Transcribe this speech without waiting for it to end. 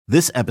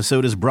This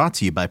episode is brought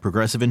to you by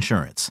Progressive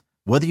Insurance.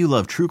 Whether you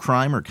love true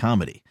crime or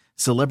comedy,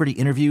 celebrity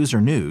interviews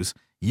or news,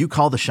 you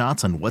call the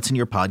shots on what's in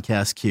your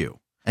podcast queue.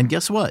 And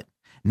guess what?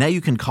 Now you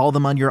can call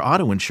them on your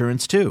auto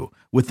insurance too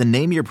with the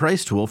Name Your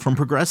Price tool from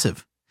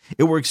Progressive.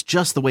 It works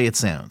just the way it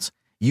sounds.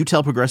 You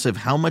tell Progressive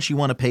how much you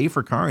want to pay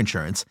for car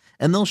insurance,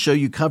 and they'll show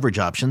you coverage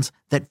options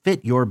that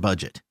fit your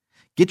budget.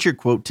 Get your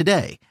quote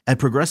today at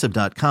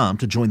Progressive.com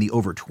to join the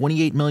over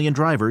 28 million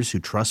drivers who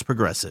trust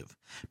Progressive.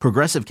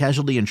 Progressive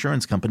Casualty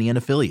Insurance Company and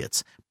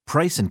Affiliates.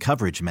 Price and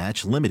coverage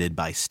match limited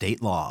by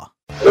state law.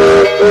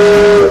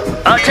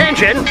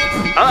 Attention!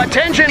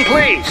 Attention,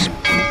 please!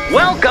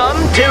 Welcome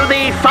to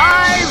the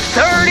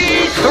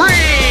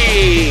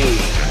 533!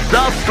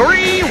 The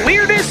 3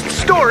 weirdest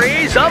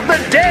stories of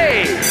the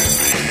day!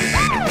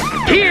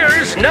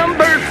 Here's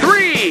number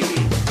 3!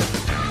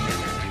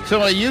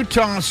 So a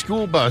Utah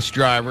school bus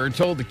driver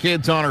told the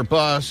kids on her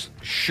bus,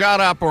 "Shut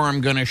up or I'm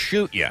going to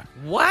shoot you."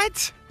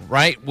 What?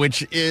 Right,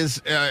 which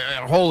is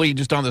wholly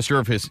just on the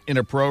surface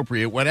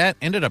inappropriate. What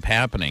ended up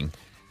happening,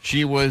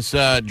 she was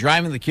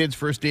driving the kids'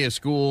 first day of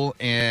school,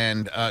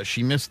 and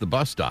she missed the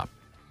bus stop.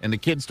 And the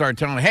kids started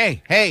telling her,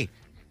 hey,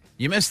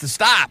 you missed the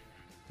stop.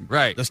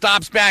 Right. The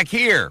stop's back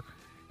here.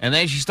 And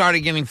then she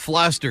started getting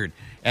flustered.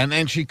 And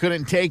then she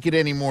couldn't take it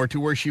anymore to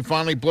where she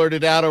finally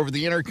blurted out over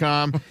the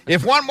intercom,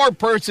 "If one more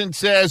person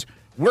says,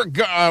 where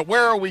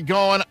are we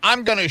going?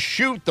 I'm going to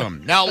shoot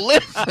them." Now,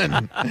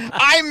 listen,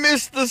 I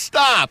missed the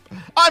stop.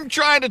 I'm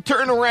trying to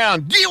turn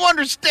around. Do you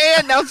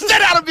understand? Now sit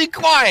down and be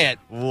quiet.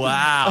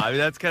 Wow. I mean,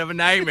 that's kind of a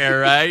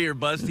nightmare, right? Your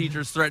bus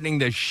teacher's threatening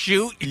to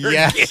shoot your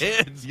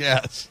kids.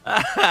 Yes.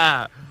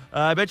 I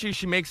bet you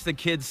she makes the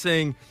kids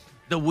sing,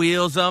 "The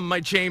wheels on my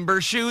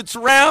chamber shoots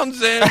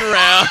rounds and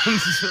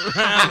rounds,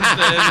 rounds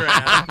and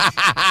rounds."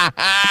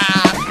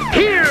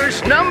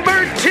 Here's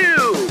number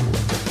 2!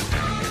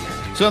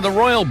 So the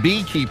royal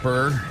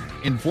beekeeper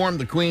informed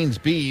the Queen's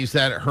bees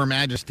that Her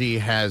Majesty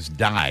has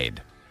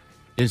died.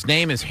 His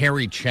name is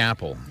Harry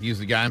Chappell. He's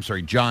the guy,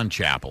 John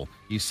Chappell.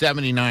 He's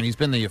 79. He's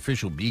been the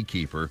official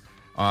beekeeper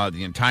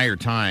the entire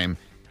time.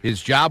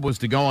 His job was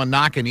to go and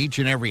knock on each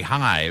and every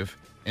hive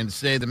and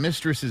say, "The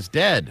mistress is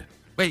dead."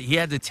 Wait, he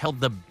had to tell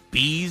the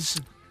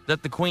bees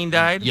that the queen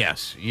died?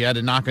 Yes, he had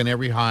to knock on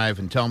every hive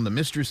and tell them, "The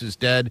mistress is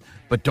dead,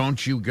 but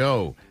don't you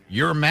go.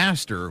 Your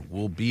master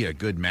will be a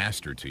good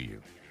master to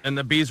you." And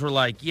the bees were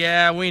like,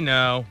 "Yeah, we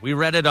know. We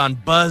read it on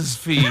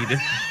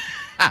BuzzFeed."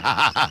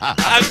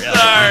 I'm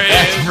sorry.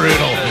 That's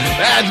brutal.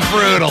 That's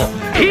brutal.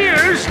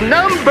 Here's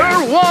number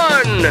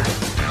 1!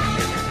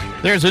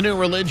 There's a new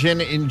religion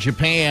in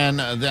Japan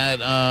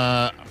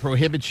that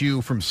prohibits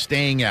you from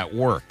staying at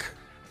work.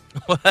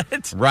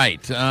 What?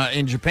 Right.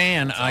 In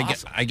Japan,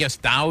 Awesome. I guess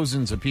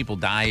thousands of people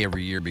die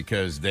every year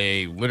because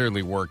they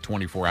literally work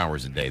 24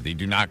 hours a day. They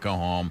do not go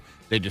home.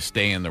 They just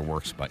stay in their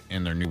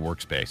in their new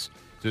workspace.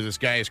 So this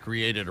guy has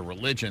created a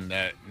religion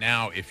that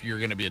now, if you're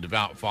going to be a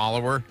devout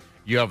follower,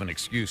 you have an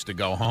excuse to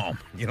go home.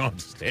 You don't have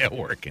to stay at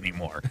work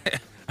anymore.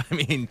 I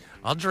mean,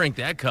 I'll drink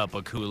that cup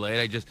of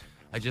Kool-Aid.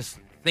 I just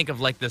think of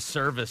like the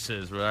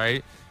services,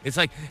 right? It's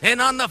like,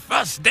 "And on the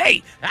first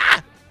day,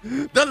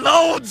 the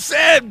Lord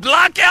said,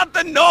 block out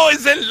the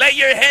noise and lay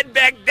your head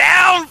back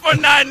down for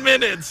 9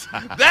 minutes."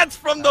 That's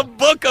from the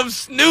book of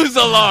Snooze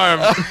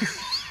Alarm.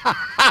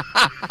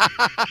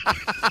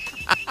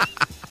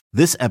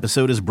 This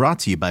episode is brought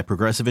to you by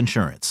Progressive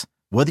Insurance.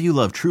 Whether you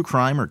love true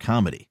crime or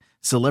comedy,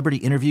 celebrity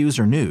interviews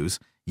or news,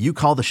 you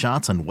call the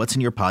shots on what's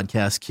in your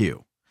podcast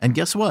queue. And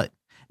guess what?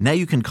 Now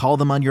you can call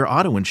them on your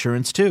auto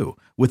insurance too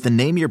with the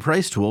Name Your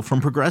Price tool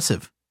from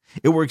Progressive.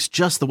 It works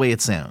just the way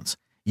it sounds.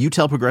 You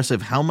tell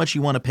Progressive how much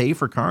you want to pay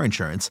for car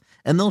insurance,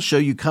 and they'll show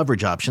you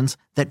coverage options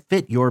that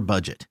fit your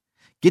budget.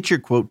 Get your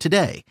quote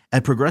today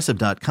at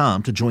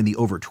Progressive.com to join the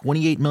over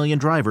 28 million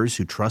drivers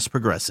who trust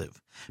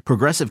Progressive.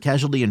 Progressive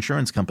Casualty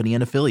Insurance Company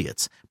and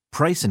Affiliates.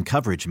 Price and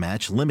coverage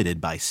match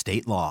limited by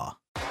state law.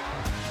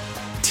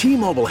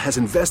 T-Mobile has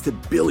invested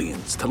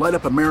billions to light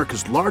up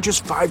America's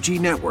largest 5G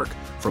network,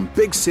 from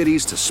big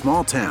cities to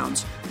small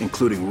towns,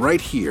 including right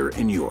here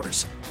in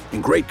yours.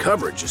 And great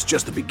coverage is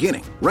just the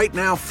beginning. Right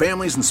now,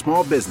 families and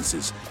small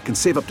businesses can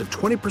save up to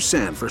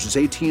 20% versus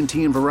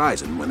AT&T and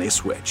Verizon when they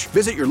switch.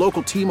 Visit your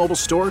local T-Mobile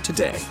store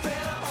today.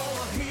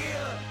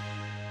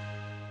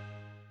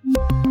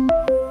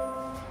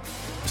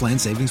 Plan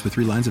savings with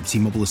 3 lines of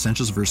T-Mobile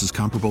Essentials versus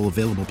comparable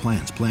available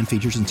plans. Plan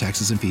features and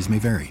taxes and fees may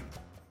vary.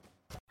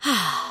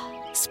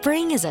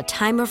 Spring is a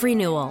time of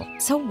renewal,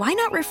 so why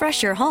not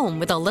refresh your home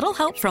with a little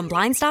help from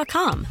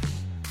Blinds.com?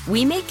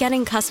 We make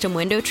getting custom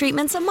window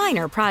treatments a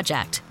minor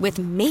project with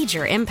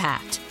major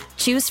impact.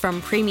 Choose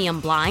from premium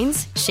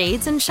blinds,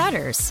 shades, and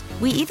shutters.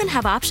 We even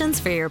have options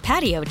for your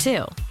patio,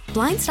 too.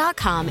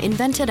 Blinds.com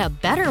invented a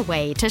better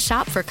way to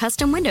shop for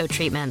custom window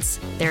treatments.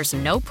 There's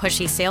no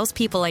pushy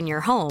salespeople in your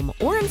home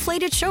or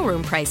inflated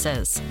showroom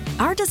prices.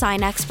 Our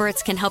design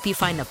experts can help you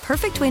find the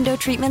perfect window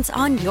treatments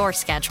on your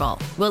schedule.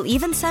 We'll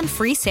even send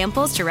free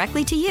samples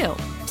directly to you.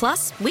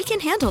 Plus, we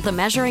can handle the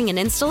measuring and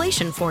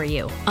installation for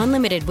you.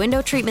 Unlimited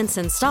window treatments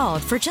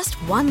installed for just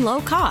one low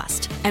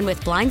cost. And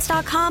with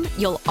Blinds.com,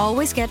 you'll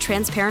always get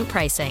transparent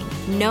pricing.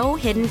 No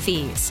hidden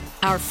fees.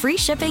 Our free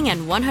shipping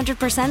and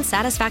 100%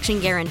 satisfaction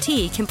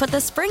guarantee can put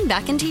the spring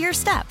back into your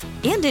step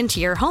and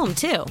into your home,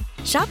 too.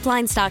 Shop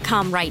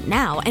Blinds.com right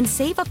now and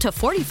save up to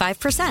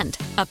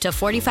 45%. Up to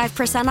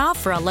 45% off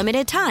for a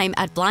limited time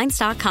at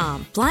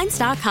Blinds.com.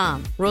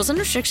 Blinds.com. Rules and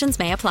restrictions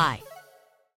may apply.